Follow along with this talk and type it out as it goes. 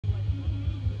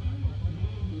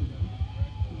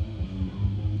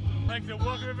like to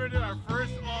welcome everybody to our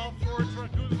first all-four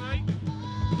truck goose night.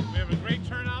 We have a great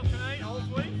turnout tonight,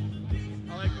 hopefully.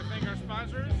 I'd like to thank our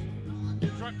sponsors,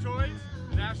 Truck Toys,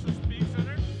 National Speed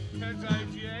Center, Ted's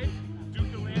IGA,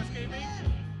 Duke Landscaping,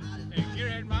 and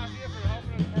Gearhead Mafia for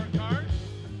helping us park cars.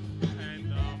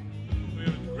 And we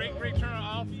have a great turnout,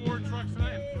 all four trucks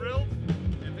tonight. I'm thrilled,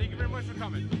 and thank you very much for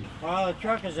coming. Well, the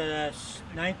truck is a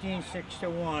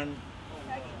 1961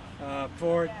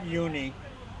 Ford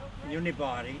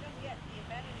unibody,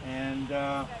 and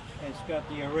it's got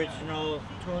the original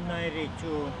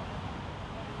 292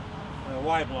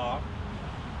 Y block.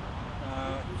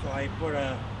 So I put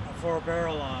a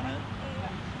 4-barrel on it,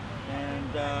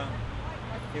 and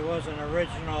it was an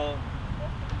original.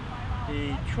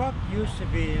 The truck used to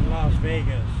be in Las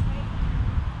Vegas,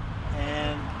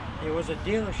 and it was a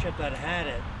dealership that had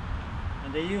it,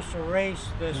 and they used to race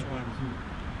this one.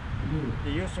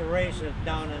 They used to race it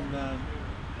down in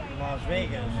Las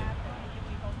Vegas,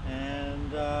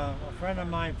 and a friend of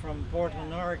mine from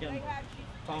Portland, Oregon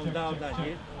found out that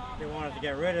they wanted to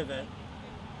get rid of it,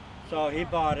 so he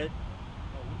bought it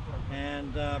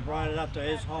and brought it up to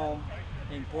his home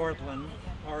in Portland,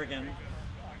 Oregon,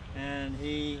 and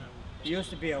he used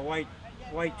to be a white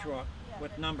truck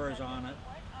with numbers on it.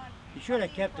 He should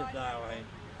have kept it that way,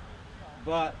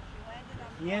 but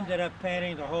he ended up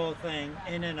painting the whole thing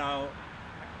in and out,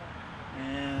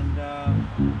 and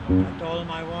I told him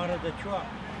I wanted the truck.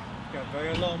 It's got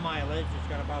very low mileage. It's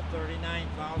got about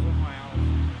 39,000 miles.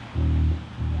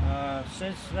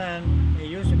 Since then, it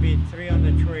used to be 3 on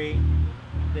the tree.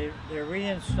 They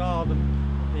reinstalled the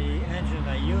engine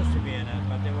that used to be in it,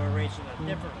 but they were racing a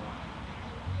different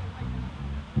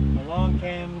one. Along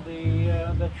came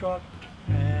the truck,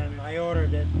 and I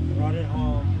ordered it, brought it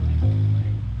home.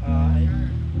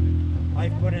 I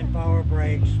put in power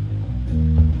brakes.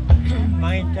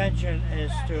 My intention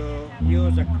is to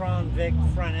use a Crown Vic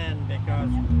front end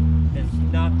because it's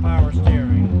not power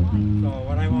steering. So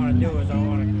what I want to do is I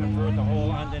want to convert the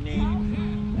whole underneath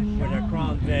with a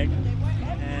Crown Vic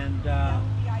and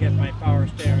get my power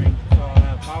steering. So I'll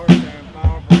have power steering,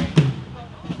 power brakes,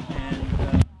 and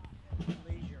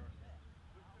leisure.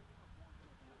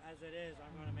 As it is,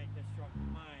 I'm going to make this truck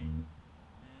mine,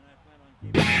 and I plan on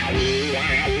keeping it.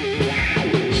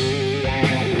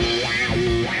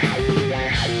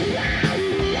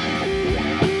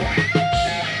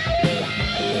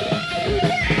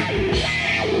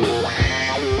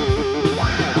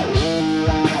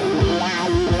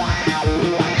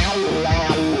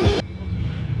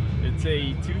 It's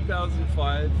a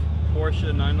 2005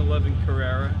 Porsche 911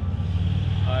 Carrera.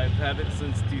 I've had it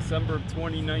since December of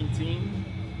 2019,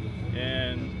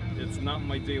 and it's not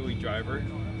my daily driver,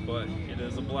 but it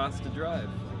is a blast to drive.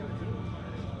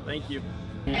 Thank you.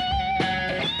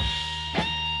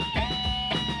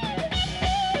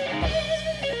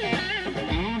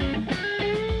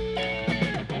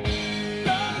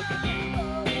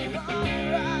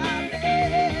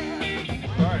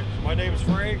 Alright, my name is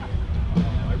Frank.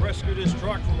 I rescued this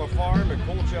truck from a farm in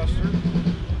Colchester.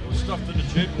 It was stuffed into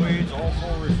jigweeds, all full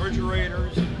of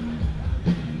refrigerators.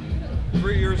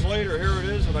 3 years later, here it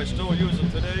is, and I still use it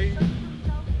today.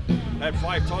 Had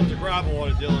 5 tons of gravel on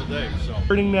it the other day, so.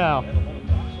 Burning now. I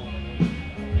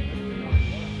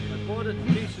bought it in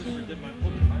pieces and did my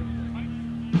book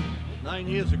 9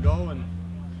 years ago, and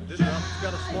did it up. It's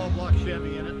got a small block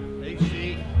Chevy in it,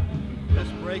 AC,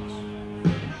 disc brakes.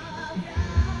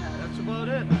 That's about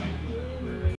it.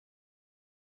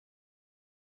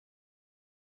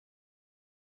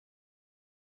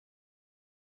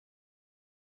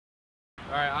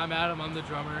 Alright, I'm Adam, I'm the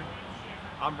drummer.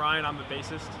 I'm Ryan, I'm the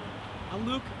bassist. I'm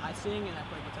Luke, I sing and I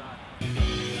play guitar.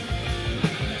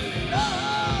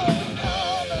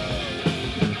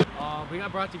 We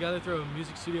got brought together through a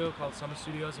music studio called Summit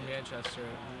Studios in Manchester.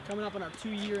 Coming up on our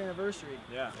 2-year anniversary.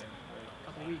 Yeah. A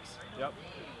couple weeks. Yep.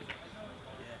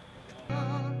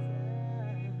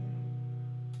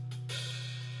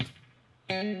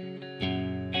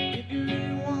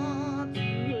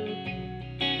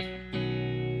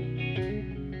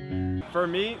 For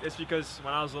me, it's because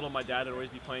when I was little, my dad would always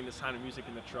be playing this kind of music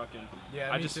in the truck, and Yeah,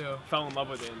 I me just too. fell in love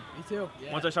with it. And Me too.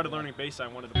 Yeah. once I started learning bass, I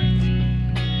wanted to.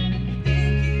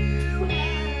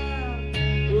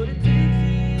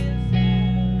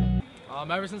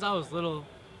 Ever since I was little,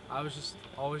 I was just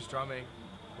always drumming,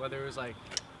 whether it was like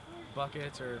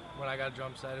buckets or when I got a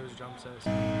drum set, it was drum sets.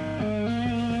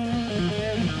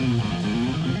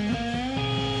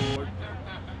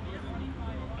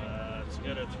 It's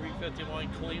got a 351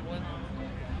 Cleveland.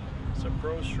 It's a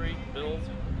Pro Street build.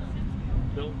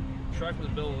 Truck was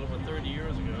built over 30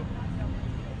 years ago.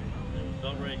 It was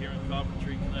done right here in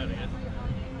Coventry, Connecticut.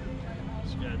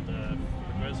 It's got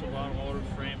progressive automotive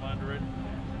frame under it,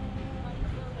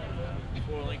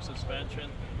 4-link suspension,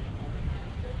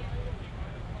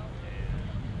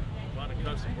 and a lot of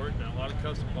custom work done, a lot of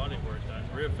custom body work done.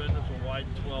 Rear fenders were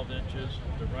widened 12 inches.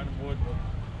 The running board will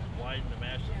widen to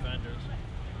match the fenders.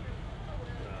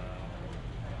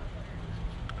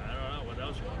 I don't know, what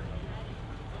else you want to know?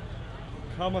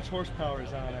 How much horsepower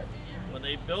is on it? When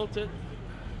they built it,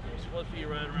 it was supposed to be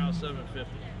right around 750.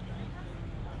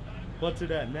 What's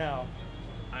it at now?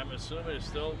 I'm assuming it's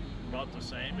still about the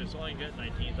same. It's only got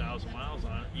 19,000 miles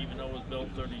on it, even though it was built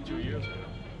 32 years ago.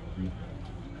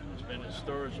 It's been in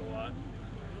storage a lot,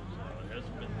 so it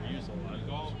hasn't been used a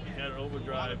lot. You got an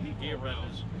overdrive gear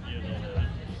benders unit in it.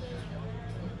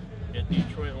 Got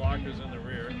Detroit lockers in the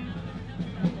rear.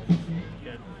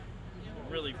 Got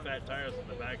really fat tires in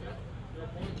the back of it.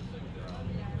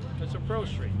 It's a Pro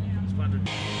Street. It's fun to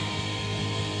do.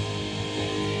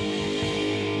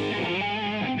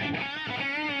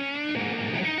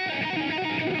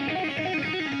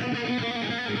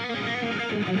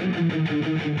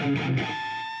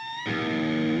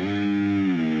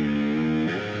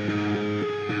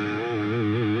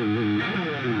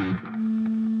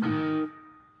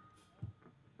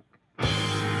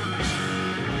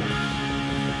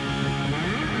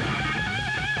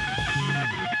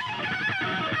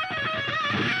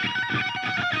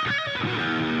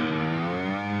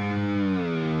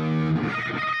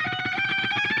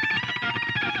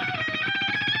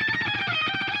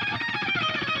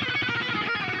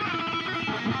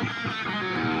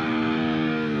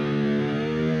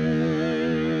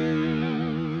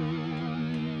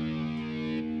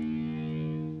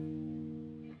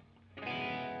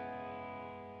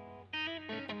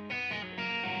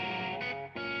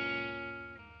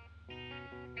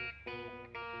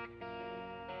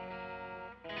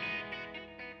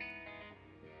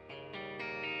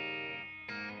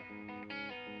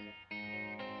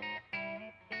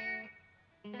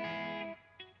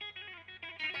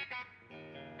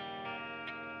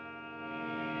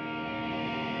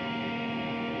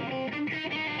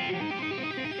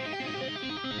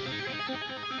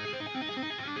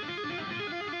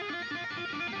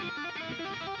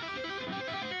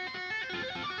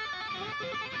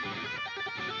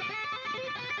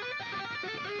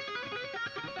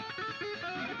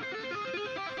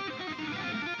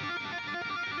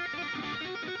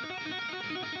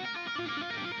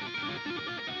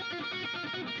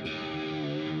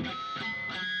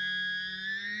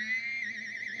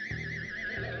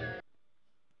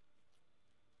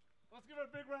 Let's give a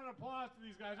big round of applause to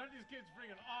these guys. Aren't these kids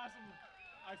freaking awesome?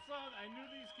 I knew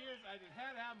these kids. I just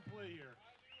had to have them play here.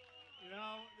 You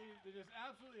know, they're just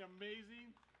absolutely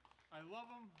amazing. I love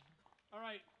them. All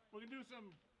right, we're gonna do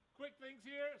some quick things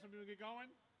here so we can get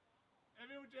going.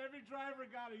 Every driver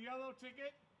got a yellow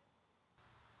ticket.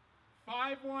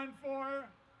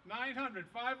 514-900.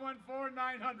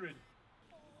 514-900.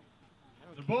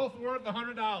 They're both worth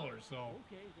 $100. So.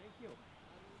 Okay, thank you.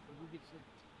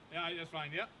 Yeah, that's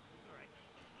fine. Yep. All right.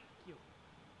 Thank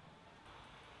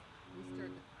you.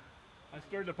 I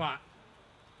stirred the pot.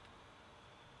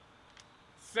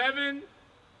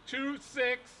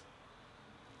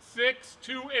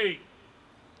 726-628.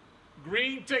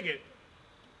 Green ticket.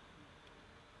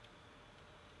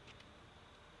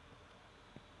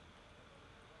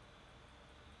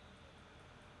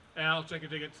 Al, check your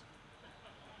tickets.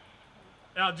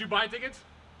 Al, did you buy tickets?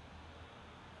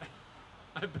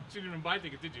 I bet you didn't even buy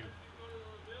tickets, did you?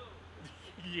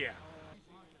 Yeah.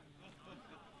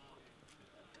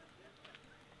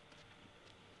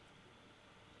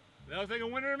 That'll take a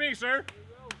winner of me, sir.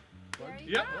 There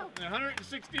you Yep, go.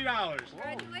 $160.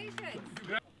 Congratulations.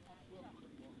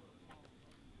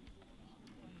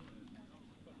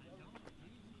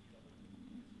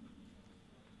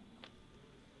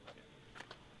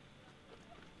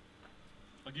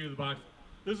 I'll give you the box.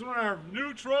 This is one of our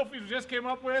new trophies we just came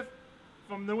up with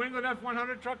from the New England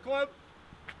F100 Truck Club.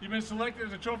 You've been selected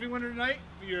as a trophy winner tonight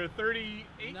for your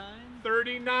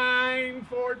 39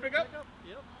 Ford pickup.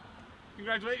 Yep.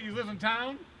 Congratulations. You live in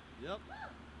town? Yep.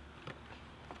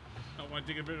 I want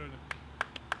to take a bit of it.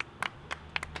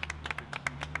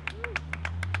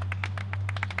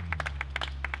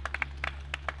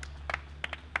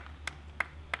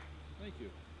 Thank you.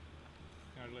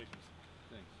 Congratulations.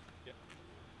 Thanks. Yep.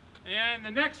 And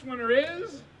the next winner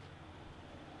is,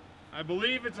 I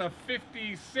believe it's a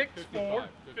 56 Ford.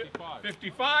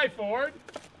 55 Ford.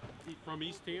 From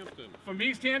East Hampton. From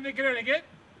East Hampton, Connecticut.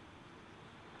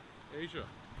 Asia.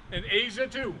 And Asia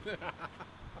too.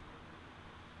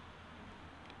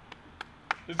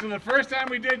 This is the first time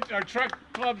we did our truck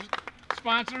club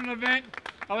sponsoring event.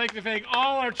 I'd like to thank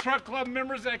all our truck club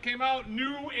members that came out,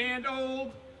 new and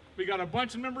old. We got a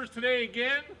bunch of members today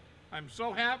again. I'm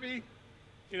so happy.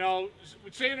 You know,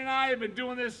 Shane and I have been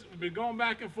doing this, we've been going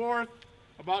back and forth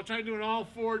about trying to do an all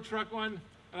Ford truck one,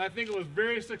 and I think it was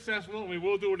very successful, and we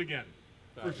will do it again,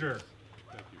 for sure.